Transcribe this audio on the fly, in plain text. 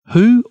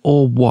Who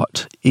or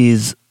what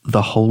is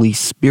the Holy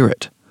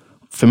Spirit?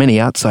 For many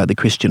outside the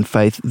Christian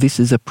faith, this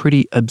is a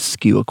pretty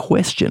obscure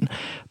question.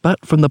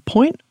 But from the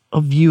point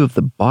of view of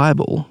the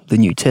Bible, the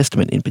New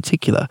Testament in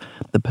particular,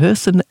 the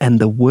person and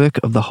the work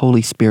of the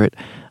Holy Spirit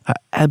are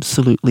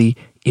absolutely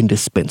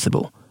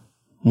indispensable.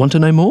 Want to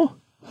know more?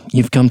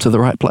 You've come to the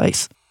right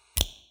place.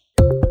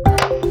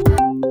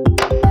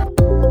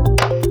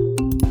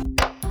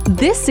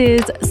 This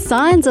is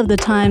Signs of the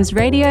Times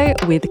Radio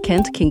with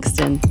Kent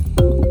Kingston.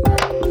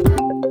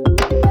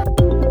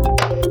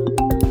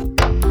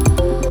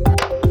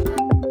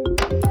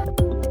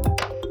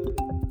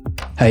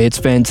 Hey, it's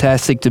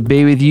fantastic to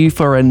be with you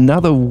for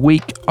another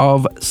week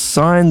of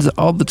Signs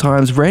of the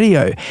Times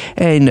Radio.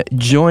 And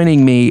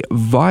joining me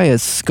via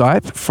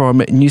Skype from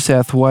New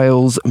South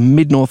Wales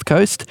mid-north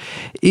coast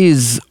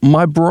is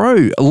my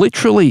bro,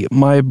 literally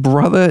my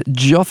brother,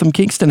 Jotham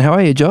Kingston. How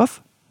are you,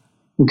 Joth?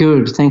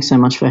 Good. Thanks so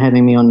much for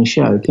having me on your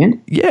show,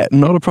 Ken. Yeah,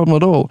 not a problem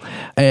at all.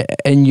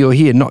 And you're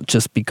here not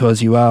just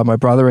because you are my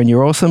brother and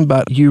you're awesome,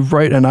 but you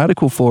wrote an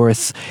article for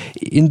us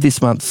in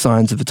this month's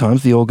Signs of the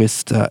Times, the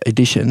August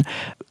edition,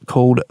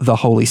 called The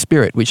Holy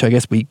Spirit, which I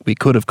guess we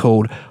could have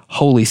called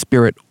Holy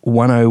Spirit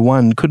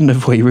 101, couldn't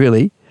have we,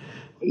 really?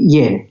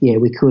 Yeah,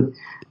 we could.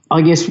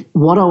 I guess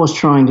what I was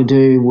trying to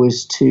do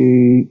was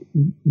to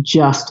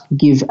just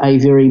give a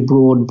very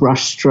broad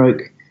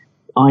brushstroke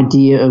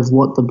idea of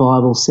what the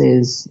Bible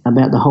says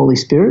about the Holy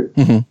Spirit,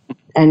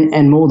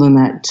 and more than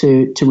that,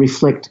 to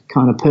reflect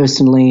kind of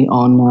personally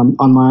on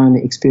my own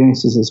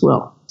experiences as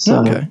well.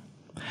 So, okay.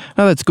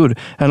 No, that's good.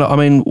 And I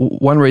mean,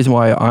 one reason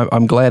why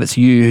I'm glad it's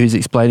you who's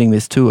explaining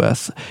this to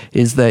us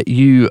is that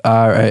you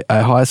are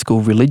a high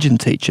school religion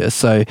teacher.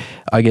 So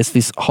I guess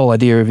this whole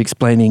idea of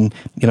explaining,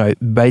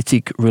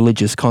 basic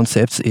religious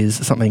concepts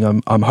is something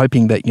I'm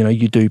hoping that,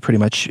 you do pretty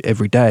much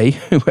every day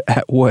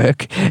at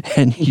work,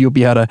 and you'll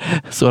be able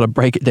to sort of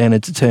break it down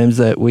into terms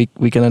that we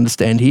can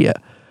understand here.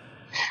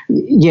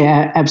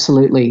 Yeah,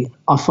 absolutely.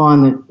 I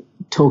find that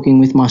talking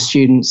with my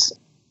students,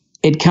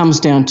 it comes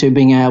down to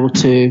being able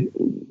to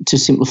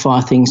simplify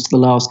things to the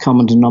lowest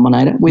common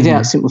denominator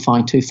without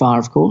simplifying too far,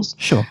 of course.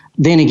 Sure.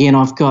 Then again,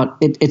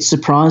 it's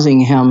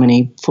surprising how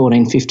many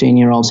 14,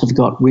 15-year-olds have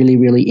got really,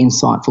 really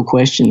insightful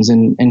questions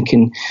and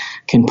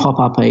can pop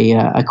up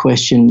a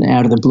question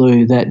out of the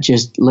blue that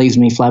just leaves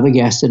me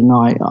flabbergasted, and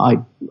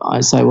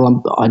I say,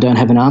 well, I don't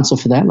have an answer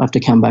for that. I'll have to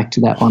come back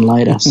to that one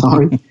later.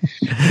 Sorry.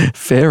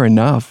 Fair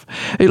enough.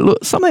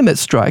 Look, something that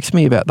strikes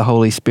me about the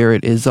Holy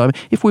Spirit is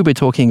if we were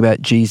talking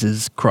about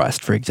Jesus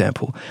Christ, for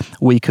example,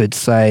 we could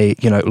say,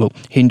 look,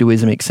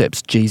 Hinduism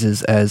accepts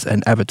Jesus as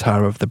an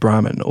avatar of the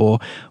Brahman, or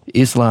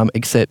Islam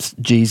accepts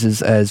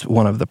Jesus as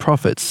one of the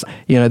prophets.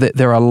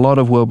 There are a lot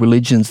of world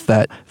religions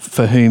that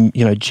for whom,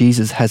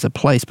 Jesus has a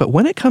place. But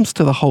when it comes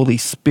to the Holy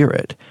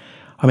Spirit,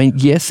 I mean,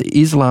 yes,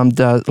 Islam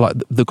does, like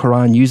the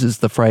Quran uses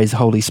the phrase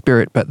Holy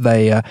Spirit, but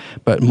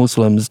but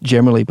Muslims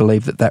generally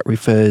believe that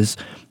refers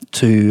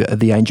to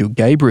the angel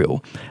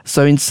Gabriel.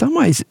 So in some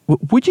ways,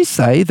 would you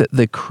say that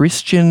the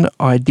Christian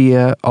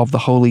idea of the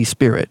Holy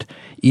Spirit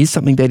is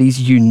something that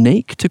is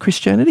unique to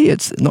Christianity?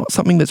 It's not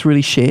something that's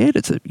really shared.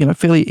 It's a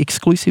fairly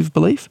exclusive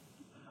belief.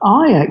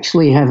 I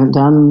actually haven't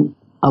done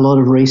a lot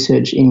of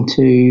research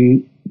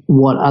into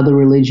what other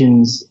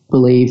religions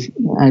believe,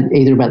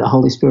 either about the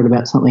Holy Spirit,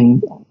 about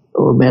something,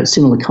 or about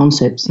similar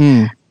concepts.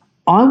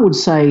 I would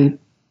say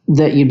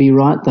that you'd be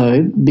right,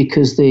 though,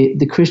 because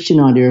the Christian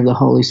idea of the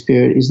Holy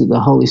Spirit is that the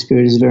Holy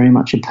Spirit is very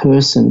much a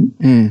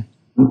person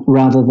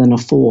rather than a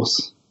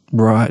force.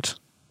 Right.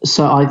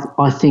 So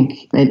I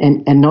think,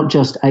 and not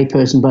just a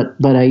person, but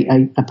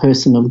a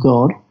person of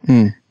God,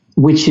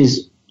 which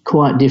is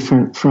quite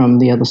different from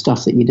the other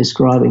stuff that you're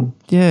describing.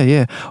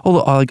 Yeah.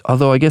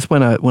 Although I guess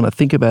when I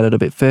think about it a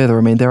bit further,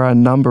 I mean, there are a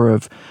number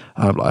of,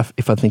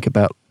 if I think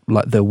about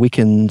like the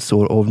Wiccan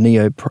sort of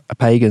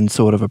neo-pagan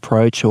sort of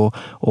approach, or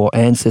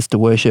ancestor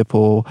worship,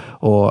 or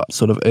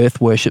sort of earth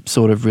worship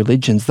sort of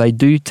religions, they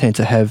do tend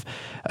to have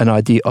an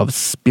idea of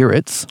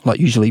spirits,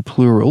 like usually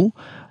plural,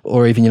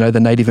 or even, the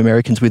Native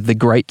Americans with the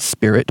Great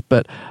Spirit.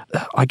 But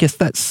I guess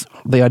that's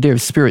the idea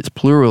of spirits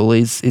plural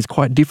is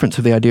quite different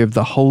to the idea of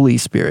the Holy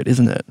Spirit,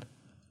 isn't it?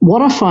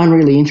 What I find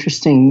really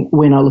interesting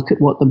when I look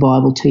at what the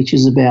Bible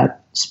teaches about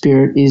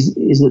spirit is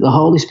that the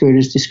Holy Spirit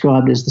is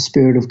described as the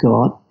Spirit of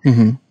God.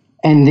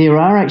 And there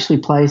are actually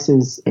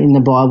places in the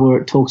Bible where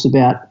it talks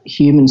about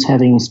humans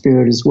having a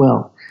spirit as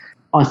well.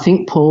 I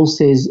think Paul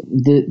says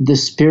the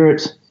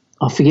Spirit,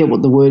 I forget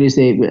what the word is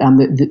there, but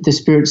the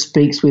Spirit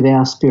speaks with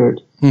our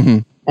spirit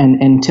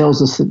and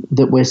tells us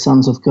that we're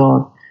sons of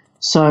God.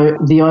 So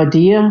the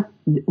idea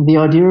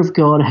of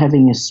God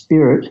having a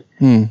spirit,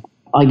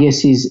 I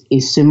guess,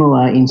 is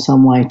similar in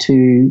some way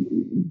to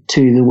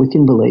the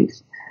Wiccan belief.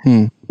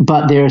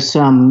 But there are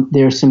some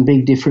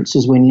big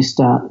differences when you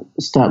start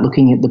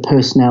looking at the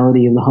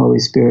personality of the Holy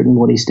Spirit and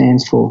what he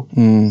stands for.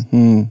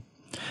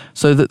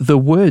 So the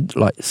word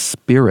like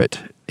spirit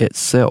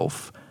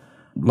itself,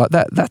 like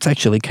that's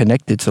actually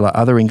connected to like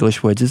other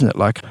English words, isn't it?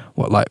 Like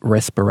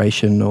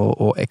respiration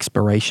or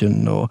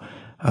expiration, or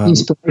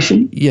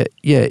Inspiration?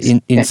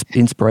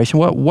 Inspiration.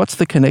 What's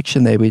the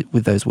connection there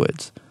with those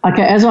words?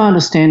 Okay, as I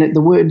understand it,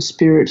 the word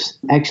spirit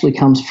actually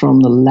comes from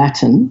the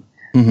Latin.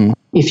 Mm-hmm.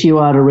 If you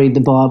are to read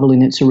the Bible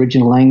in its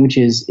original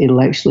languages,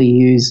 it'll actually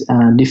use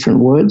different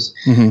words.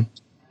 Mm-hmm.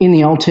 In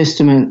the Old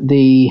Testament,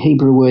 the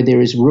Hebrew word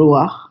there is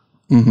ruach,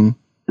 mm-hmm.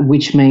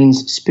 which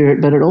means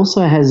spirit, but it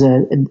also has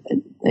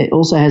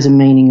a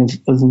meaning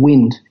of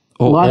wind.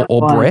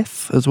 Or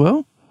breath as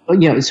well?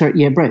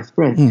 Breath.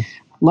 Mm.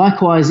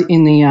 Likewise,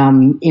 in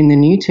the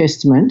New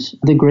Testament,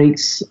 the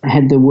Greeks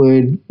had the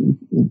word,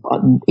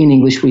 in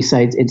English we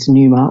say it's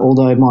pneuma,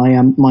 although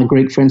my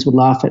Greek friends would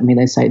laugh at me.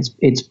 They say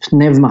it's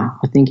pneuma,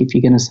 I think, if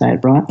you're going to say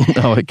it right.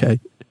 Oh, okay.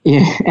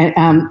 Yeah,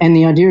 and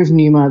the idea of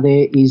pneuma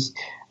there is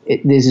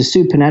there's a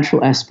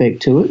supernatural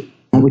aspect to it,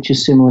 which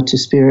is similar to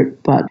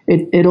spirit, but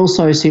it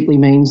also simply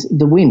means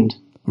the wind.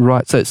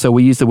 Right, so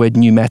we use the word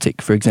pneumatic,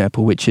 for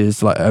example, which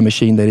is like a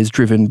machine that is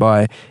driven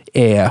by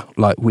air,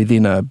 like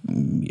within a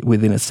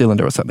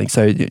cylinder or something.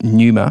 So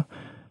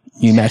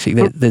pneumatic,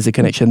 there's a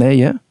connection there,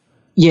 yeah?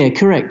 Yeah,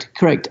 correct.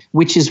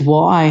 Which is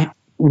why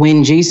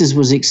when Jesus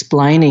was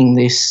explaining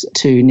this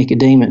to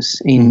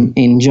Nicodemus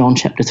in John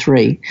chapter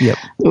 3, yep.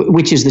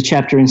 which is the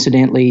chapter,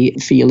 incidentally,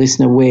 for your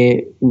listener,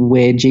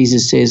 where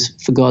Jesus says,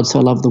 "For God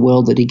so loved the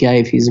world that he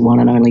gave his one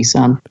and only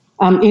Son."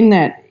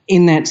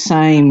 In that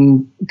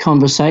same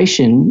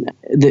conversation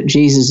that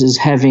Jesus is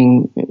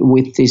having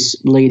with this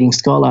leading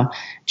scholar,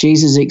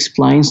 Jesus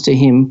explains to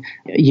him,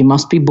 "You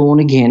must be born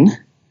again."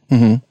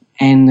 Mm-hmm.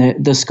 And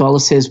the scholar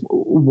says,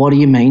 "What do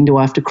you mean? Do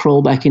I have to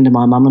crawl back into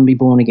my mum and be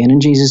born again?"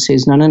 And Jesus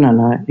says, No.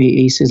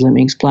 He says, "Let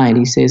me explain."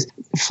 He says,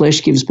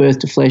 "Flesh gives birth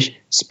to flesh,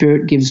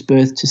 spirit gives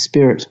birth to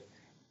spirit."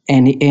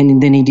 And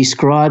then he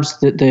describes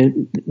that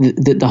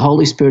the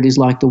Holy Spirit is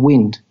like the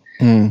wind.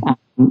 Mm.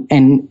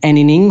 And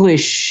in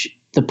English,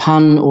 the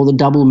pun or the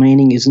double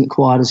meaning isn't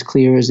quite as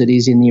clear as it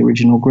is in the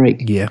original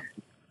Greek. Yeah.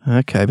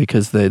 Okay,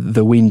 because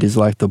the wind is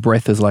like the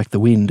breath is like the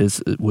wind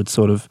is it would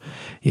sort of,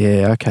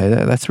 yeah. Okay,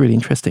 that's really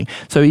interesting.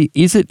 So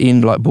is it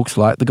in like books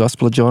like the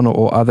Gospel of John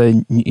or other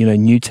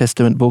New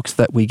Testament books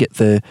that we get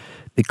the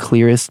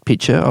clearest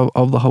picture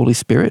of the Holy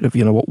Spirit, of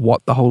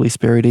what the Holy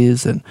Spirit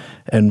is and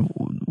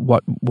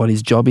what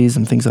his job is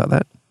and things like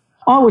that?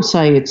 I would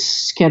say it's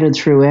scattered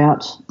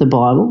throughout the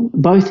Bible,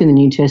 both in the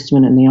New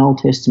Testament and the Old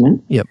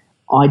Testament. Yep.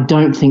 I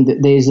don't think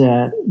that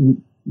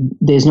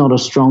there's not a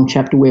strong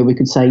chapter where we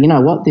could say,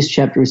 this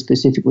chapter is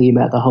specifically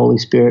about the Holy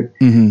Spirit.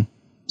 Mm-hmm.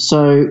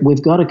 So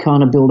we've got to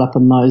kind of build up a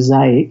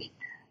mosaic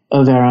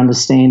of our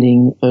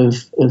understanding of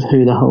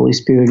who the Holy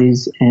Spirit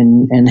is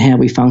and how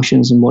he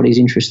functions and what he's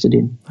interested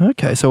in.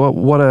 Okay, so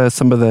what are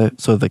some of the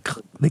sort of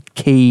the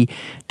key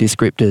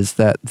descriptors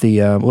that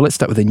let's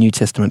start with the New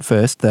Testament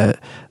first, that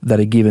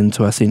are given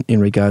to us in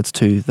regards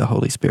to the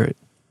Holy Spirit?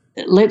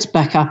 Let's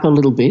back up a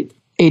little bit.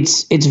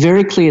 It's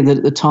very clear that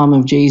at the time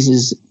of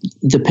Jesus,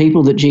 the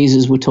people that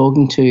Jesus were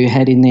talking to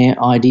had in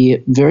their idea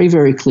very,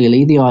 very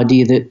clearly the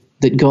idea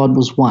that God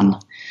was one.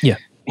 Yeah.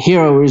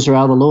 Hear, O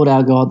Israel, the Lord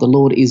our God, the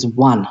Lord is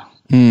one.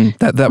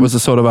 That was a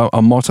sort of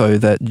a motto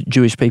that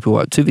Jewish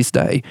people to this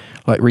day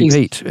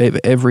repeat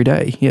every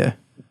day. Yeah.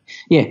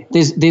 Yeah.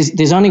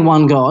 There's only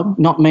one God,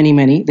 not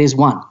many. There's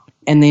one.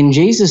 And then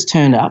Jesus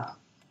turned up.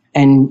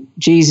 And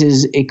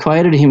Jesus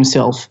equated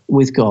himself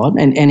with God,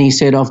 and he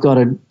said, "I've got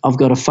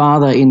a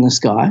Father in the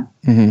sky."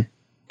 Mm-hmm.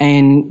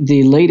 And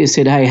the leader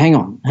said, "Hey, hang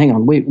on.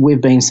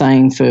 We've been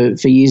saying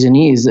for years and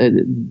years that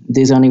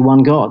there's only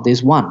one God.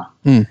 There's one."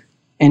 Mm.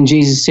 And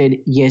Jesus said,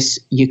 "Yes,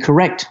 you're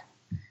correct."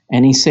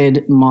 And he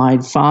said, "My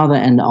Father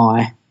and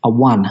I are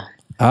one."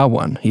 Are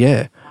one,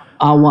 yeah.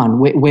 Are one.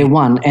 We're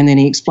one. And then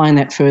he explained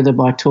that further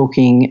by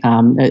talking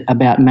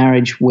about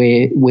marriage,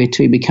 where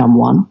two become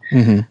one.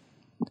 Mm-hmm.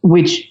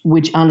 Which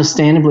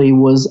understandably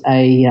was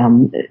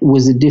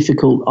a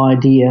difficult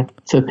idea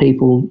for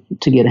people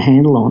to get a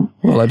handle on.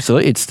 Well,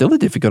 absolutely. It's still a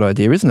difficult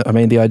idea, isn't it? I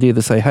mean, the idea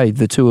to say, hey,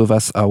 the two of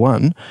us are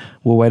one.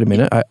 Well, wait a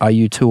minute. Are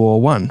you two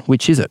or one?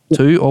 Which is it?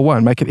 Two or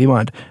one? Make up your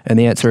mind. And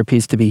the answer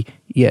appears to be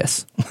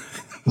yes.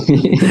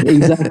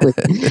 Exactly.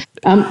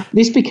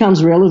 This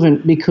becomes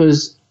relevant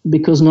because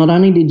not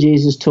only did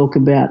Jesus talk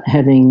about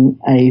having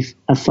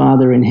a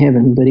Father in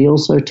heaven, but he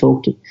also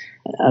talked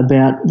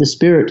about the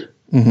Spirit.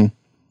 Mm-hmm.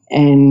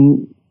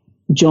 And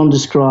John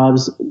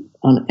describes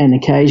on an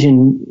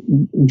occasion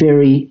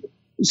very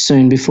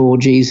soon before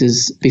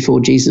Jesus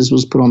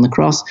was put on the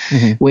cross,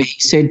 mm-hmm. where he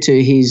said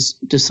to his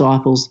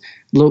disciples,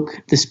 "Look,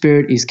 the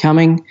Spirit is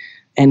coming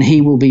and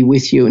he will be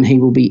with you and he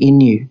will be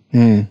in you."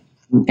 Mm.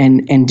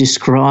 And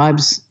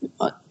describes,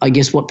 I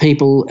guess, what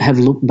people have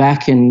looked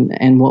back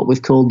and what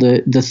we've called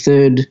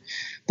the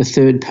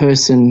third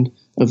person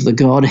of the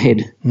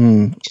Godhead.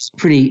 Which is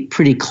pretty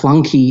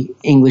clunky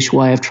English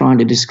way of trying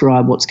to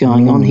describe what's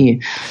going on here.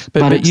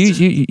 But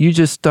you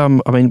just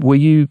were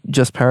you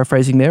just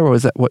paraphrasing there, or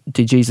is that what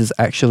did Jesus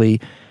actually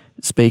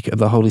speak of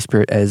the Holy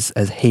Spirit as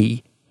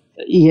he?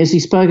 Yes, he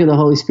spoke of the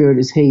Holy Spirit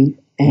as he.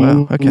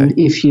 And wow, okay.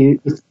 If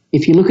you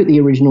look at the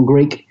original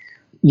Greek,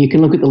 you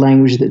can look at the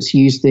language that's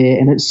used there,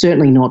 and it's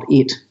certainly not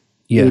it.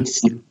 Yeah.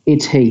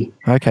 It's He.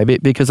 Okay,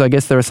 because I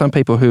guess there are some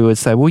people who would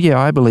say, well, yeah,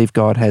 I believe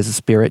God has a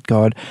spirit,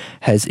 God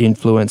has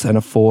influence and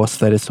a force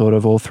that is sort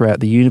of all throughout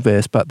the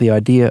universe, but the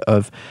idea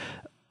of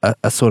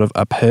a sort of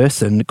a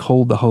person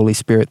called the Holy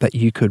Spirit that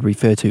you could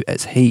refer to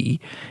as He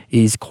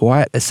is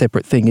quite a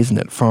separate thing, isn't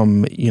it,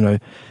 from,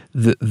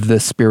 the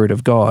Spirit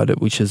of God,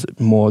 which is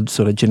more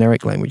sort of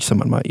generic language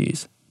someone might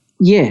use.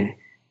 Yeah,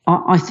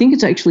 I think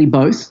it's actually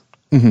both.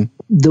 Mm-hmm.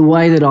 The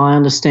way that I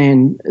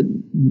understand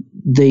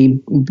the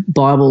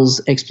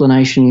Bible's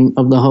explanation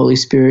of the Holy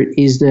Spirit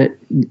is that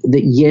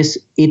yes,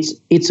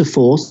 it's a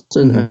force,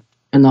 and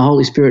the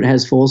Holy Spirit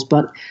has force,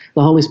 but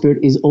the Holy Spirit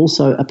is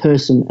also a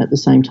person at the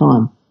same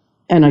time.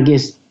 And I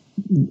guess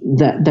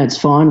that's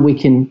fine. We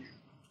can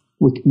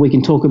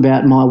talk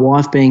about my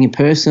wife being a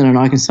person, and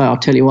I can say, I'll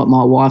tell you what,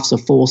 my wife's a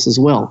force as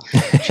well.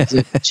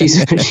 She's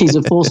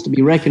a force to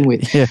be reckoned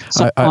with. Yeah,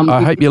 so,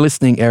 I hope you're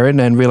listening, Erin,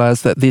 and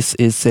realise that this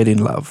is said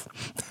in love.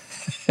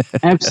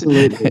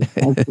 Absolutely.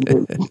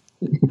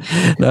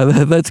 No,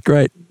 that's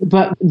great.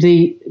 But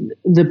the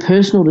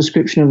personal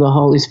description of the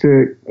Holy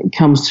Spirit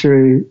comes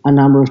through a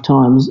number of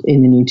times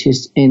in the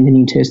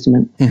New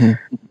Testament.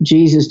 Mm-hmm.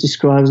 Jesus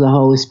describes the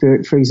Holy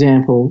Spirit, for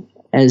example,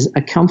 as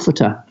a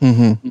comforter.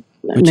 Mm-hmm.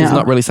 Which is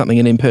not really something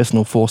an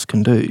impersonal force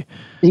can do.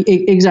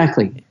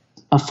 Exactly.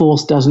 A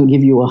force doesn't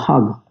give you a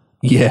hug.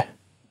 Yeah.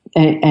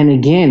 And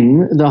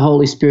again, the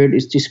Holy Spirit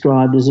is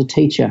described as a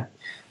teacher.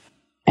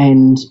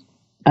 And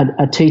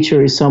a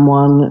teacher is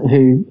someone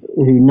who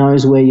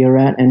knows where you're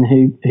at and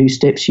who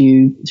steps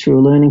you through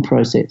a learning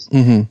process.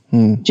 Mm-hmm.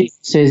 Mm. Jesus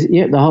says,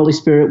 the Holy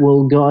Spirit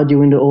will guide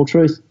you into all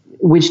truth,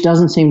 which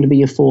doesn't seem to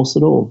be a force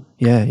at all.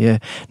 Yeah, yeah.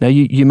 Now,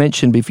 you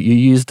mentioned before, you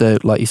used,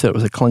 like you said, it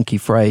was a clunky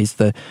phrase,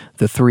 the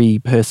three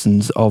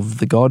persons of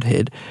the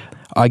Godhead.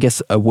 I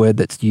guess a word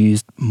that's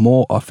used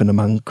more often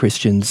among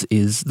Christians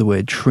is the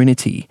word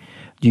Trinity.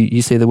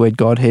 You see the word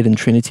Godhead and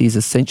Trinity is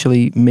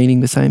essentially meaning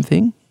the same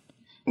thing?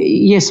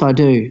 Yes, I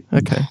do.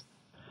 Okay.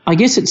 I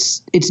guess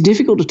it's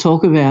difficult to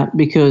talk about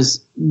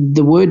because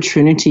the word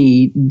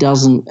Trinity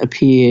doesn't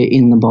appear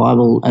in the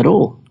Bible at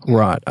all.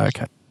 Right,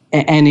 okay.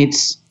 And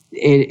it's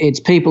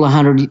people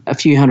a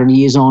few hundred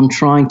years on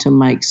trying to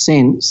make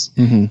sense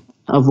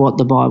of what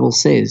the Bible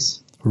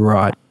says.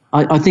 Right.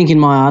 I think in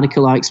my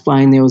article I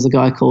explained there was a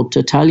guy called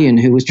Tertullian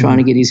who was trying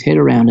to get his head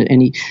around it,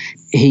 and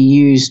he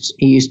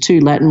used two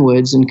Latin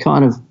words and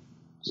kind of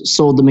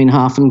sawed them in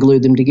half and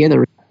glued them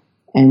together.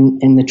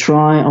 And the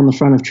tri on the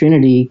front of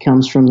Trinity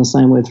comes from the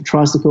same word for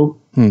tricycle,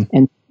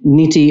 and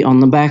niti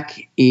on the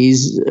back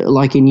is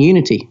like in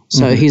unity.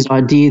 So his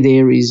idea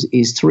there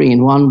is 3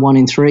 in 1, 1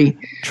 in 3.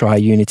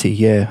 Tri-unity,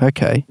 yeah,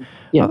 okay.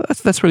 Yeah, oh,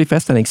 that's really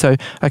fascinating. So,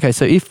 okay,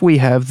 so if we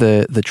have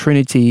the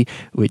Trinity,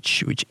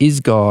 which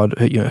is God,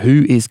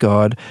 who is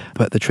God,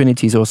 but the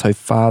Trinity is also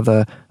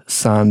Father,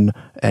 Son,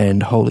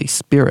 and Holy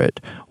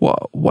Spirit.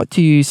 What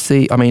do you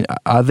see? I mean,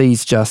 are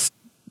these just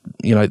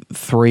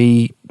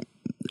three?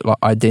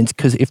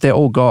 Because if they're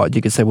all God,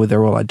 you could say, well,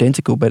 they're all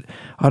identical. But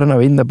I don't know,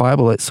 in the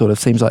Bible, it sort of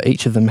seems like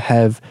each of them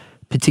have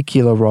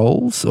particular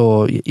roles,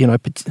 or I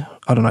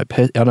don't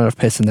know if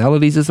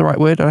personalities is the right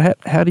word.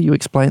 How do you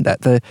explain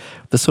that? The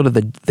sort of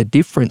the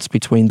difference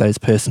between those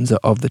persons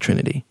of the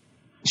Trinity.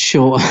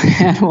 Sure.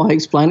 How do I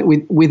explain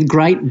it? With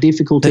great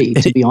difficulty,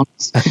 to be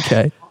honest.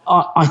 Okay.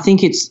 I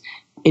think it's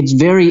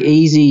very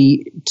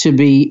easy to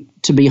be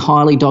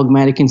highly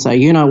dogmatic and say,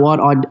 you know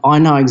what, I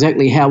know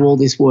exactly how all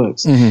this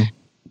works. Mm-hmm.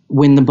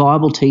 When the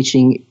Bible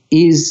teaching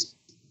is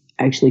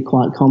actually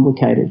quite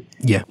complicated.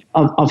 Yeah.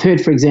 I've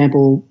heard, for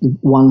example,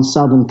 one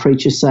Southern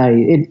preacher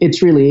say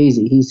it's really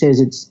easy. He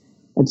says it's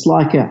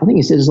like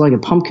it's like a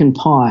pumpkin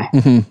pie.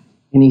 Mm-hmm.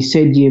 And he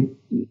said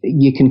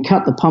you can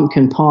cut the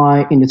pumpkin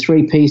pie into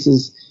 3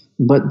 pieces,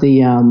 but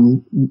the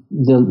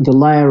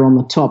layer on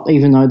the top,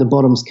 even though the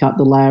bottom's cut,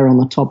 the layer on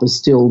the top is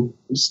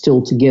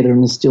still together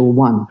and is still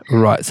one.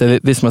 Right. So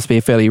this must be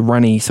a fairly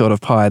runny sort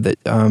of pie that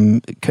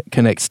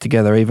connects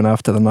together even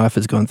after the knife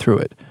has gone through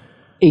it.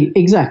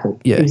 Exactly.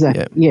 Yeah.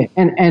 Exactly. Yeah.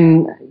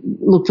 And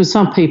look, for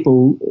some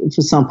people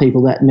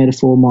that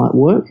metaphor might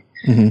work.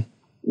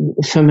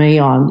 Mm-hmm. For me,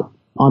 I'm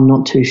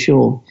not too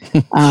sure.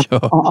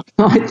 Sure.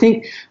 I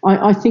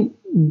think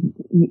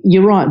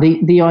you're right.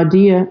 The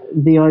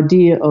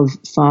idea of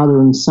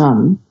Father and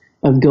Son,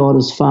 of God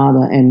as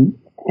Father and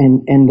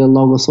the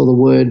Logos, or the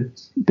Word,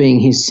 being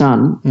His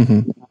Son,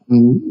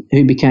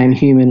 who became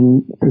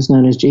human and is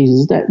known as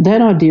Jesus.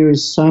 That idea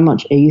is so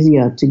much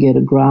easier to get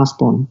a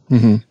grasp on.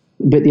 Mm-hmm.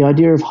 But the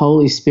idea of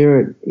Holy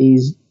Spirit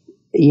is,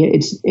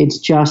 it's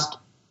just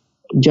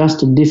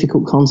a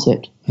difficult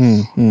concept.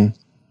 Mm-hmm.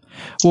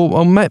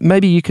 Well,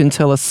 maybe you can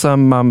tell us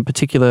some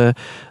particular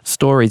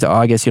stories,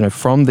 I guess,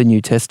 from the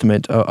New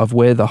Testament of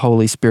where the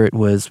Holy Spirit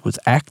was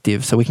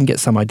active, so we can get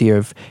some idea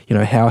of,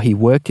 how He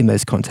worked in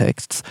those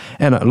contexts.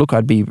 And look,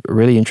 I'd be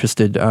really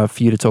interested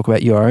for you to talk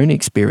about your own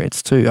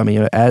experience too. I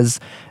mean,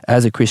 as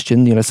a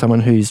Christian,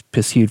 someone who's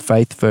pursued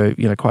faith for,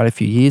 quite a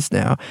few years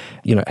now,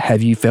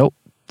 have you felt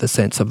the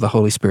sense of the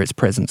Holy Spirit's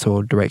presence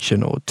or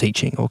direction or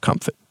teaching or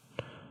comfort?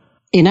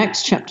 In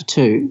Acts chapter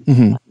 2,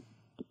 mm-hmm.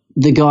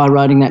 the guy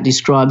writing that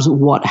describes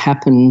what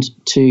happened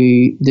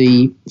to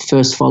the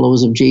first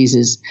followers of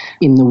Jesus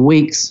in the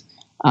weeks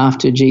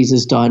after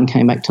Jesus died and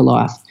came back to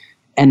life.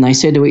 And they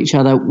said to each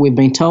other, we've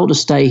been told to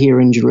stay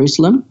here in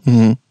Jerusalem,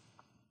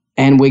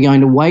 and we're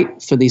going to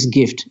wait for this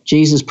gift.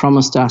 Jesus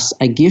promised us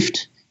a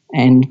gift,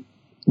 and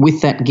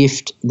with that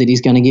gift that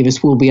he's going to give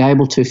us, we'll be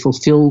able to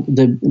fulfill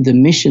the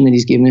mission that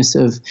he's given us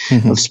of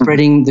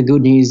spreading the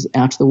good news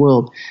out to the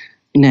world.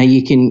 Now,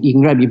 you can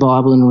grab your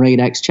Bible and read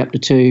Acts chapter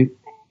 2,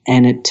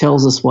 and it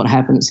tells us what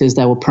happened. It says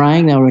they were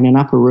praying, they were in an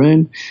upper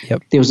room.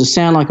 Yep. There was a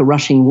sound like a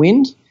rushing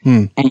wind,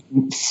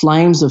 and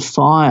flames of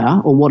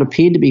fire, or what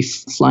appeared to be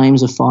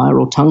flames of fire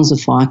or tongues of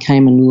fire,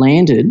 came and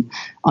landed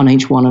on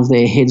each one of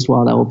their heads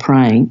while they were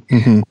praying,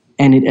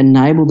 and it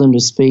enabled them to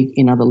speak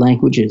in other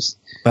languages.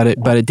 But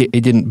it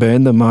didn't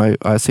burn them,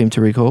 I seem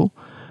to recall.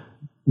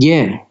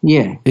 Yeah.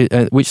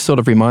 Which sort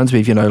of reminds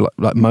me of,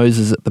 like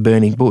Moses at the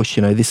burning bush.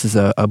 This is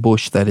a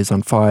bush that is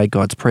on fire.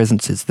 God's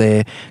presence is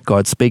there.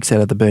 God speaks out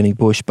of the burning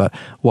bush. But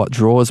what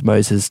draws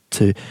Moses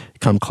to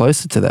come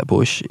closer to that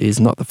bush is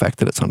not the fact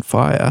that it's on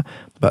fire,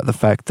 but the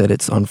fact that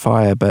it's on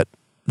fire, but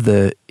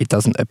it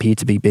doesn't appear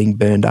to be being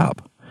burned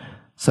up.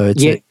 So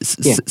it's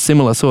a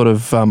similar sort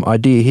of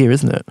idea here,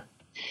 isn't it?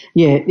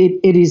 Yeah,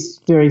 it is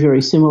very,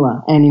 very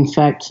similar. And in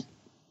fact,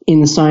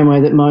 in the same way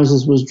that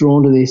Moses was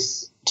drawn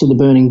to the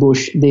burning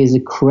bush, there's a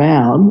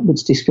crowd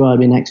that's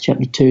described in Acts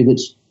chapter 2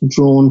 that's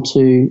drawn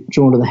to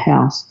the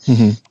house.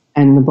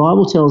 And the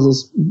Bible tells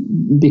us,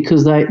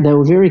 because they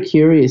were very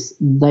curious,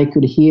 they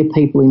could hear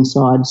people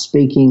inside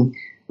speaking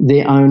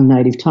their own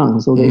native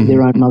tongues, or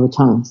their own mother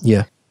tongues.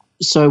 Yeah.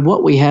 So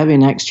what we have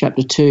in Acts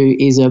chapter 2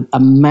 is a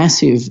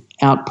massive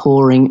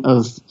outpouring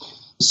of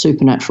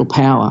supernatural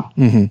power.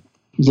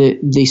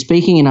 The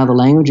speaking in other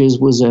languages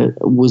was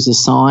a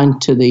sign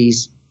to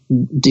these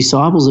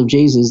disciples of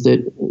Jesus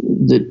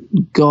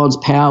that God's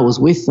power was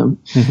with them,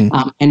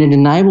 and it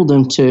enabled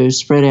them to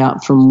spread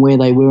out from where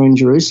they were in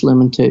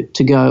Jerusalem and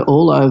to go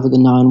all over the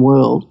known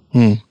world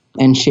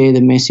and share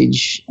the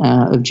message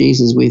of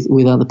Jesus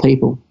with other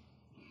people.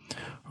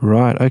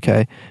 Right,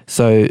 okay.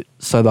 So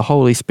the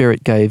Holy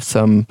Spirit gave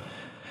some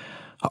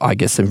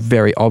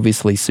very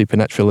obviously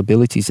supernatural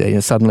abilities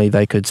there. Suddenly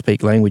they could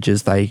speak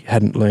languages they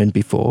hadn't learned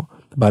before,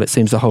 but it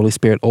seems the Holy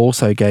Spirit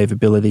also gave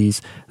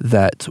abilities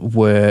that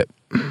were,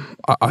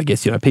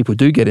 people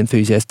do get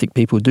enthusiastic,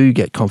 people do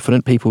get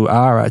confident, people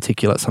are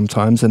articulate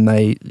sometimes, and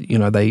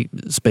they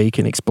speak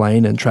and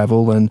explain and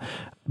travel,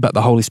 but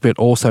the Holy Spirit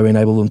also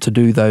enabled them to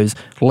do those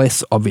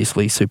less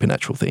obviously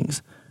supernatural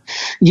things.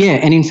 Yeah,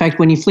 and in fact,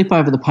 when you flip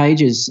over the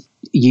pages,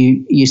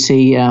 you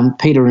see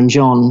Peter and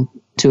John,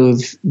 two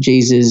of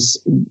Jesus'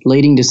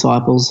 leading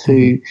disciples,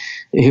 who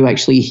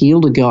actually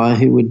healed a guy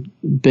who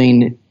had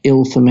been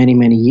ill for many,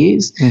 many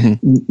years.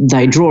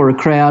 They draw a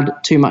crowd,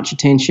 too much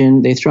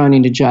attention, they're thrown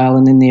into jail,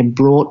 and then they're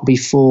brought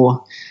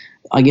before,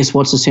 I guess,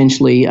 what's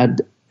essentially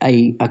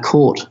a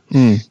court.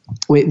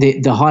 Where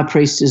the high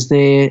priest is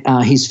there,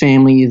 his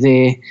family is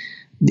there,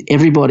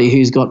 everybody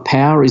who's got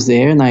power is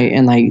there, and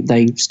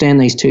they stand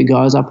these two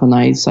guys up and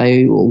they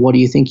say, well, what do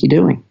you think you're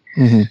doing?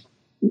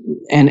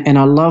 And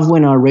I love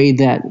when I read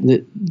that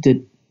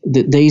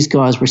these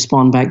guys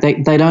respond back.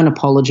 They don't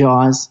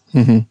apologize.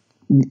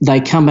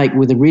 They come back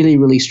with a really,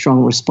 really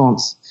strong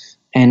response.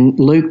 And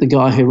Luke, the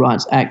guy who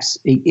writes Acts,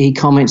 he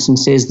comments and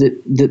says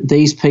that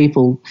these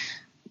people,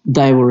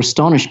 they were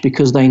astonished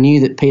because they knew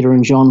that Peter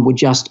and John were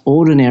just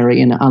ordinary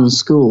and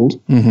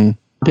unschooled.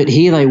 But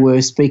here they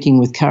were speaking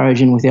with courage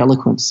and with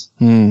eloquence.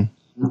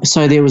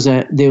 So there was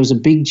a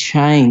big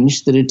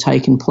change that had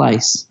taken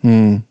place.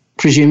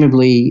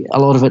 Presumably, a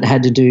lot of it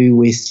had to do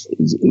with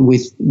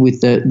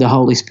the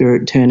Holy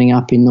Spirit turning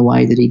up in the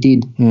way that he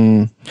did.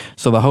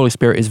 So the Holy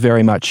Spirit is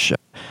very much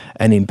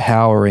an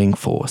empowering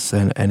force,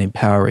 an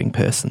empowering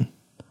person.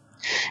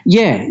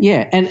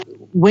 Yeah. And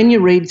when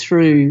you read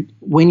through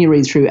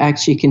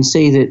Acts, you can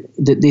see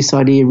that this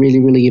idea really,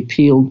 really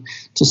appealed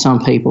to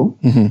some people.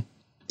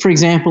 For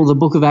example, the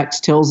book of Acts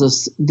tells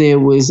us there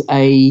was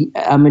a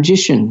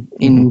magician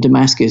in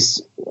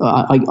Damascus.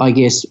 I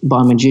guess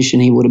by magician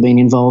he would have been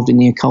involved in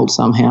the occult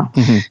somehow.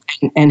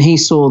 And he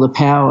saw the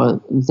power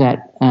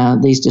that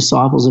these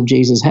disciples of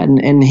Jesus had,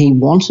 and he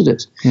wanted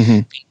it.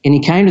 And he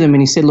came to them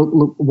and he said,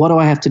 look, what do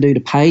I have to do to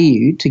pay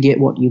you to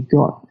get what you've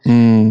got?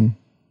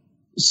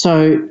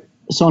 So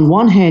on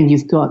one hand,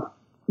 you've got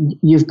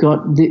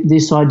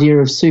this idea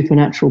of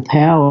supernatural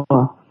power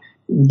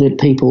that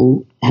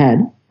people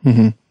had.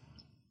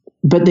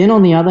 But then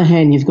on the other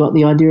hand, you've got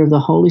the idea of the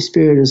Holy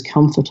Spirit as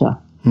comforter,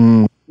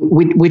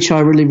 which I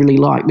really, really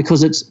like,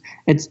 because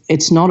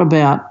it's not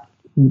about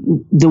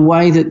the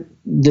way that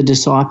the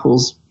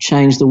disciples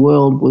changed the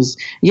world was,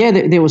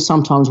 there was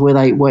sometimes where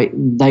they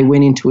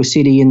went into a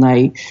city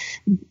and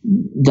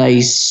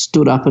they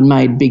stood up and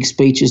made big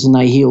speeches and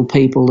they healed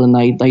people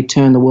and they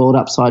turned the world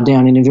upside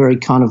down in a very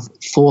kind of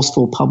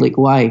forceful public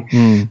way.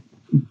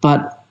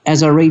 But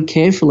as I read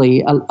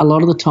carefully, a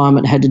lot of the time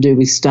it had to do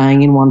with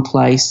staying in one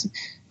place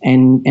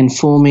and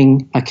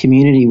forming a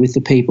community with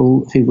the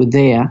people who were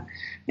there.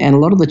 And a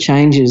lot of the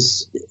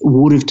changes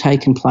would have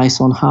taken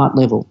place on heart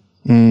level.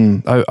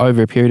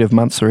 Over a period of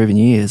months or even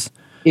years.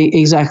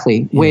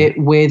 Exactly. Yeah.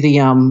 Where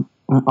the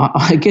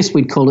I guess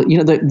we'd call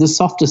it, the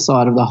softer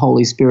side of the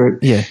Holy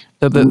Spirit. Yeah,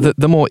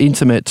 the more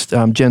intimate,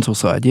 gentle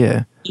side,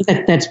 yeah.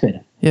 That's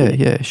better.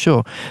 Yeah,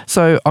 sure.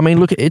 So, I mean,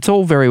 look, it's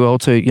all very well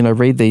to,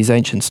 read these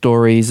ancient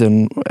stories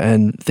and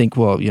think,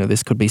 well,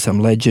 this could be some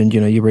legend.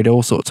 You read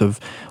all sorts of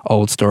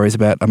old stories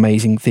about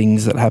amazing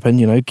things that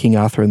happened, King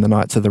Arthur and the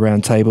Knights of the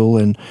Round Table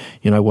and,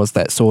 was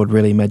that sword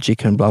really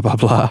magic and blah, blah,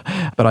 blah.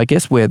 But I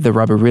guess where the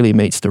rubber really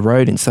meets the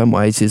road in some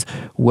ways is,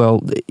 well,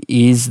 are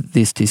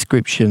these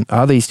descriptions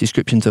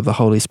of the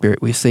Holy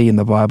Spirit we see in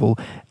the Bible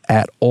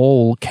at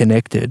all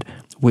connected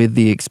with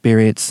the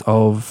experience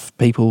of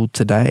people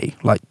today,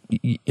 like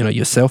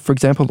yourself, for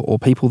example, or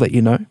people that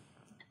you know?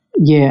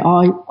 Yeah,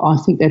 I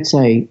think that's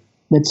a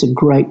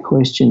great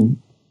question.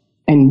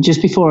 And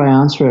just before I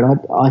answer it,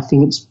 I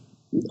think it's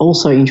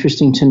also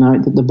interesting to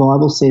note that the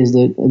Bible says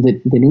that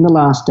in the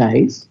last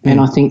days, and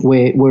I think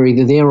we're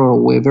either there or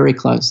we're very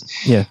close.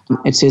 Yeah,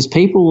 it says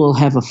people will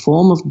have a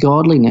form of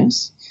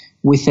godliness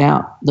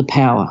without the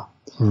power.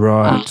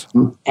 Right.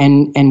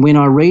 And when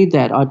I read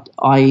that,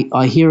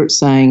 I hear it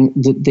saying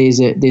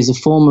that there's a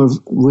form of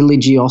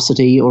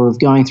religiosity or of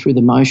going through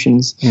the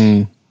motions,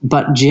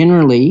 but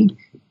generally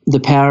the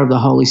power of the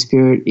Holy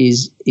Spirit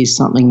is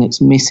something that's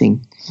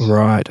missing.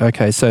 Right.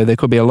 Okay. So there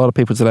could be a lot of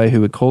people today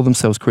who would call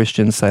themselves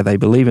Christians, say they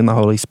believe in the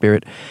Holy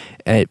Spirit,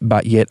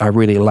 but yet are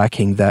really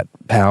lacking that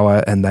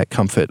power and that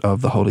comfort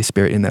of the Holy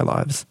Spirit in their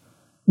lives.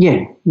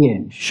 Yeah.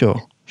 Sure.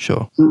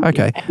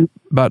 Okay.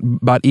 But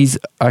well,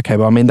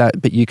 I mean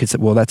that. But you could say,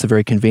 well, that's a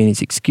very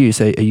convenient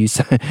excuse. Are you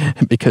saying,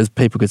 because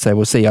people could say,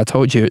 well, see, I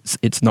told you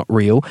it's not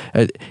real.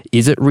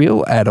 Is it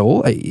real at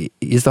all?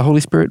 Is the Holy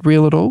Spirit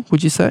real at all?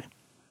 Would you say?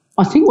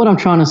 I think what I'm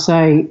trying to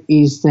say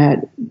is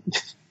that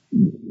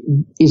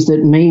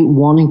me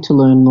wanting to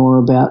learn more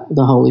about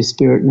the Holy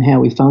Spirit and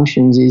how He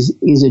functions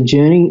is a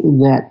journey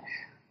that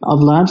I've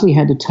largely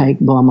had to take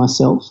by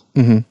myself.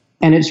 Mm-hmm.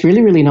 And it's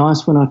really, really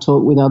nice when I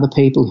talk with other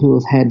people who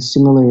have had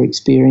similar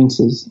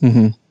experiences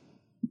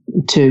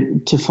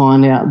to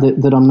find out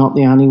that I'm not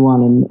the only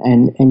one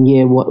and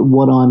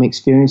what I'm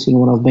experiencing,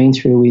 what I've been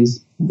through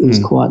is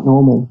quite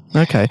normal.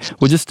 Okay.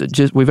 Well, just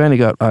we've only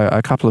got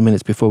a couple of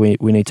minutes before we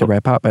need to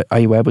wrap up. Are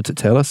you able to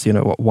tell us,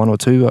 what one or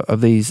two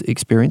of these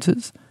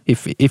experiences,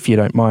 if you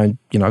don't mind,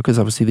 because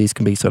obviously these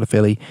can be sort of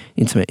fairly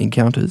intimate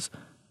encounters?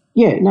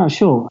 Yeah, no,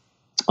 sure.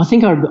 I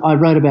think I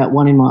wrote about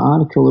one in my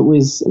article. It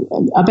was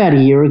about a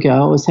year ago.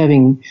 I was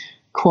having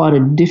quite a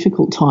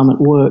difficult time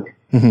at work.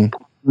 Mm-hmm.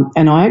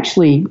 And I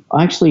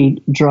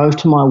actually drove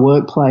to my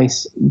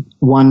workplace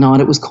one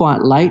night. It was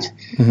quite late.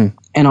 Mm-hmm.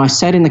 And I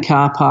sat in the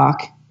car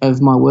park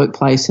of my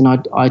workplace and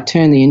I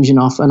turned the engine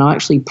off and I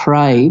actually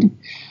prayed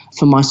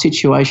for my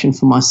situation,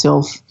 for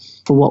myself,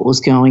 for what was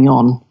going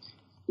on.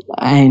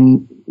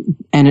 And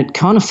it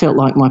kind of felt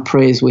like my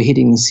prayers were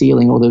hitting the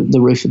ceiling or the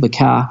roof of the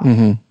car.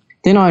 Mm-hmm.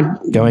 Then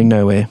going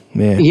nowhere.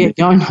 Yeah,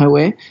 going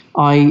nowhere.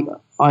 I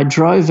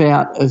drove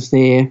out of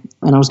there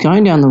and I was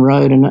going down the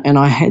road and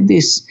I had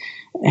this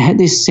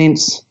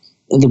sense.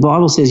 The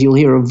Bible says you'll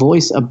hear a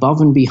voice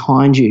above and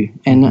behind you,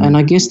 and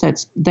I guess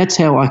that's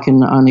how I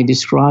can only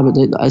describe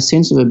it. A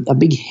sense of a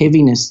big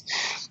heaviness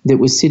that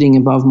was sitting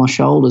above my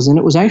shoulders, and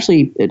it was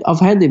actually I've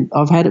had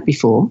it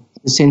before,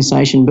 the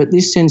sensation, but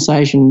this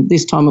sensation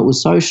this time it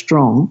was so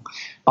strong,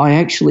 I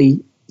actually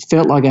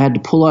felt like I had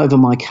to pull over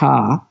my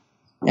car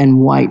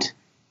and wait,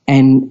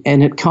 and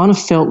it kind of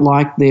felt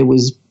like there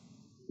was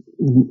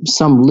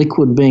some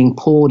liquid being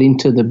poured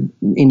into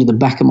the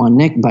back of my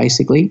neck,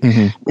 basically,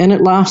 and it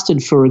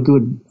lasted for a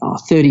good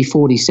 30,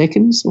 40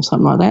 seconds or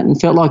something like that,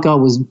 and felt like I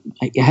was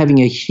having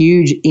a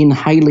huge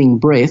inhaling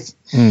breath,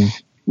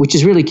 which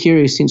is really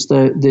curious since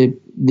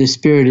the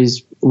Spirit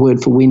is a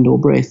word for wind or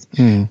breath,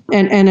 and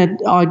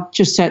I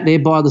just sat there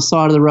by the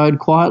side of the road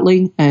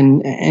quietly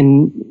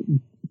and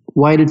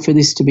waited for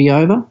this to be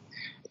over.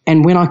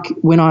 And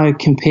when I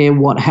compare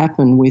what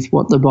happened with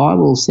what the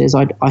Bible says,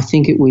 I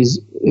think it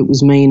was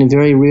me in a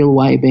very real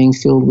way being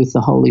filled with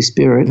the Holy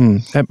Spirit.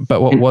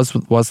 But what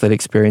was that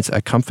experience a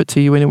comfit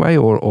to you anyway,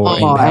 or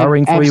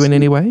empowering for you in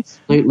any way?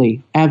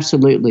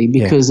 Absolutely,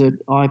 because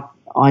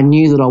I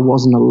knew that I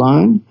wasn't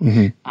alone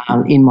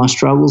in my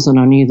struggles, and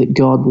I knew that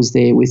God was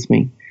there with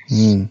me.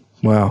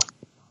 Wow.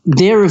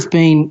 There have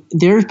been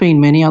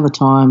many other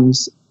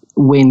times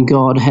when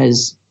God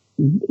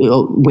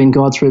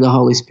through the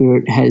Holy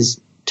Spirit has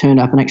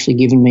turned up and actually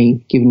given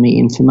me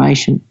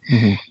information.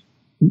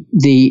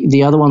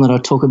 The other one that I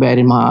talk about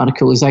in my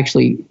article is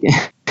actually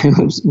it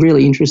was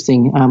really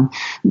interesting.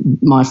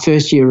 My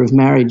first year of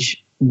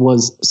marriage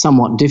was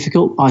somewhat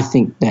difficult. I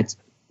think that's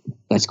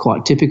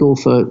quite typical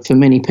for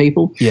many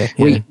people. Yeah.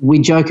 We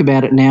joke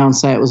about it now and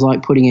say it was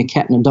like putting a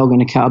cat and a dog in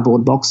a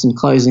cardboard box and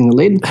closing the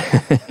lid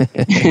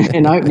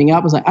and opening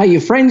up and say, "Are you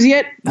friends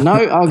yet?" No?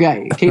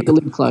 Okay, keep the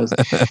lid closed.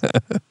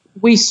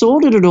 We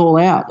sorted it all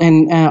out,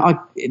 and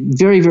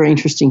very, very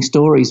interesting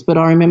stories. But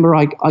I remember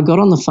I got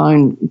on the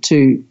phone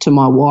to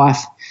my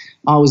wife.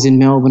 I was in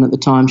Melbourne at the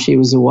time. She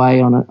was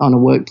away on a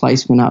work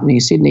placement up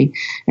near Sydney,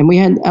 and we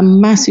had a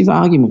massive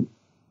argument.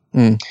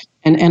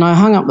 And I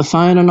hung up the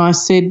phone and I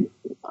said,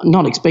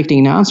 not expecting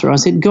an answer, I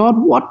said, God,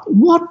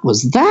 what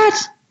was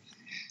that?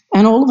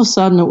 And all of a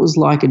sudden it was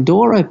like a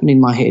door opened in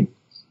my head.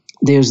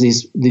 There's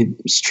the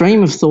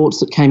stream of thoughts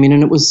that came in,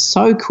 and it was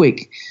so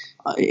quick.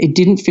 It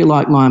didn't feel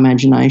like my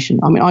imagination.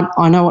 I mean,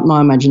 I know what my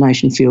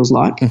imagination feels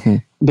like,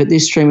 but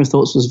this stream of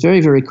thoughts was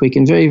very, very quick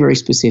and very, very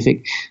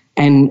specific.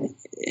 And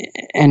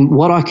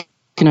what I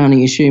can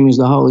only assume is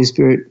the Holy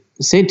Spirit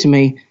said to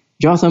me,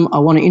 Jotham, I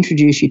want to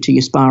introduce you to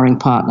your sparring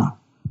partner.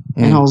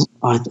 And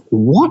I thought,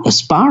 what, a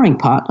sparring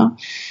partner?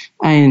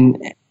 And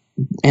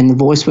the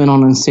voice went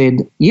on and said,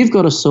 you've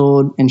got a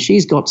sword and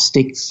she's got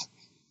sticks,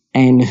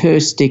 and her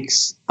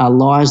sticks are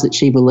lies that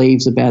she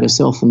believes about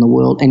herself and the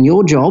world, and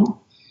your job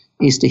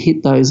is to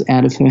hit those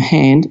out of her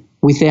hand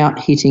without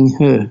hitting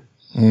her.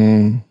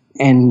 And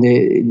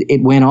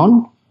it went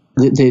on.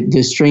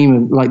 The stream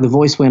of, like, the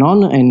voice went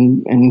on,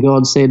 and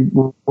God said,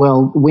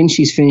 well, when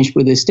she's finished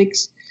with her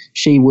sticks,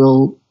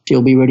 she'll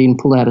be ready and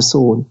pull out a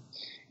sword.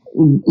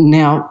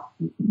 Now,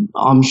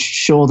 I'm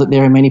sure that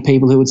there are many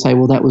people who would say,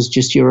 well, that was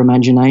just your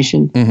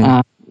imagination.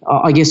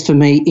 I guess for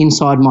me,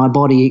 inside my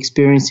body,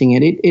 experiencing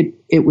it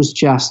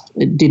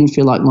didn't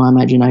feel like my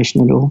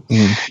imagination at all.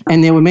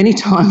 And there were many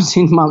times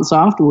in months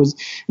afterwards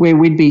where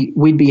we'd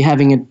be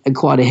having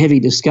quite a heavy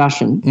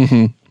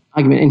discussion,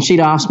 argument, and she'd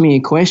ask me a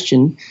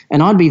question,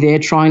 and I'd be there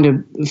trying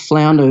to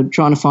flounder,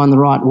 trying to find the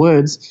right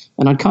words,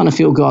 and I'd kind of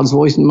feel God's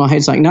voice in my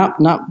head saying, no,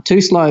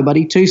 too slow,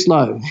 buddy, too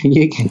slow.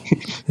 You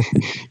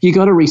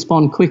got to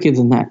respond quicker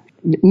than that.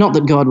 Not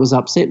that God was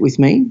upset with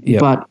me,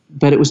 but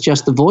it was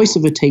just the voice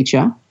of a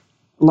teacher,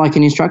 like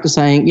an instructor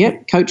saying,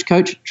 yep, coach,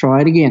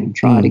 try it again.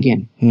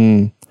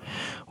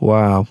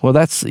 Wow. Well,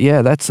 that's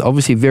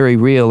obviously very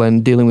real,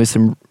 and dealing with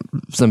some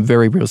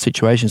very real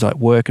situations like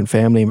work and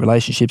family and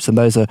relationships, and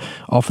those are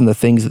often the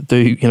things that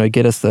do,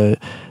 get us the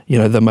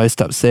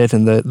most upset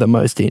and the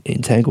most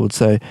entangled.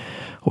 So,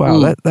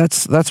 wow,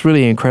 that's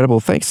really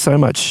incredible. Thanks so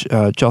much,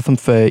 Jotham,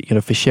 for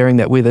sharing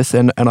that with us.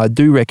 And I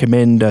do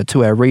recommend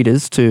to our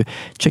readers to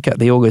check out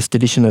the August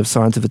edition of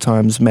Signs of the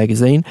Times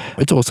magazine.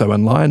 It's also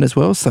online as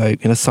well, so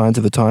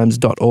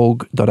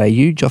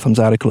signsofthetimes.org.au. Jotham's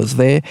article is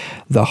there,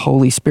 The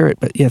Holy Spirit.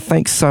 But yeah,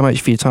 thanks so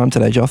much for your time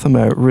today, Jotham.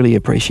 I really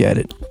appreciate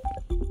it.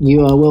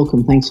 You are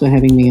welcome. Thanks for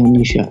having me on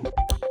your show.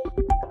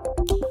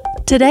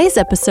 Today's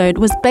episode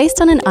was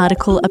based on an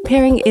article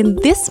appearing in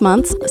this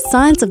month's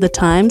Signs of the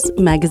Times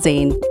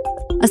magazine.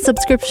 A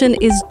subscription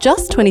is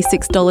just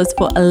 $26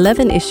 for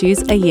 11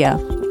 issues a year.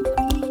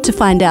 To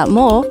find out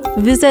more,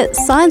 visit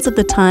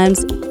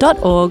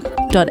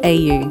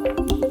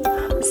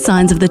signsofthetimes.org.au.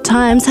 Signs of the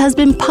Times has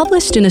been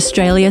published in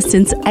Australia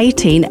since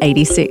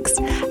 1886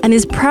 and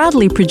is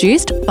proudly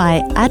produced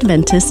by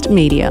Adventist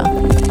Media.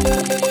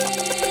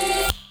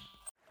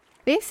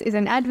 This is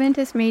an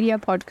Adventist Media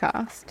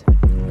podcast.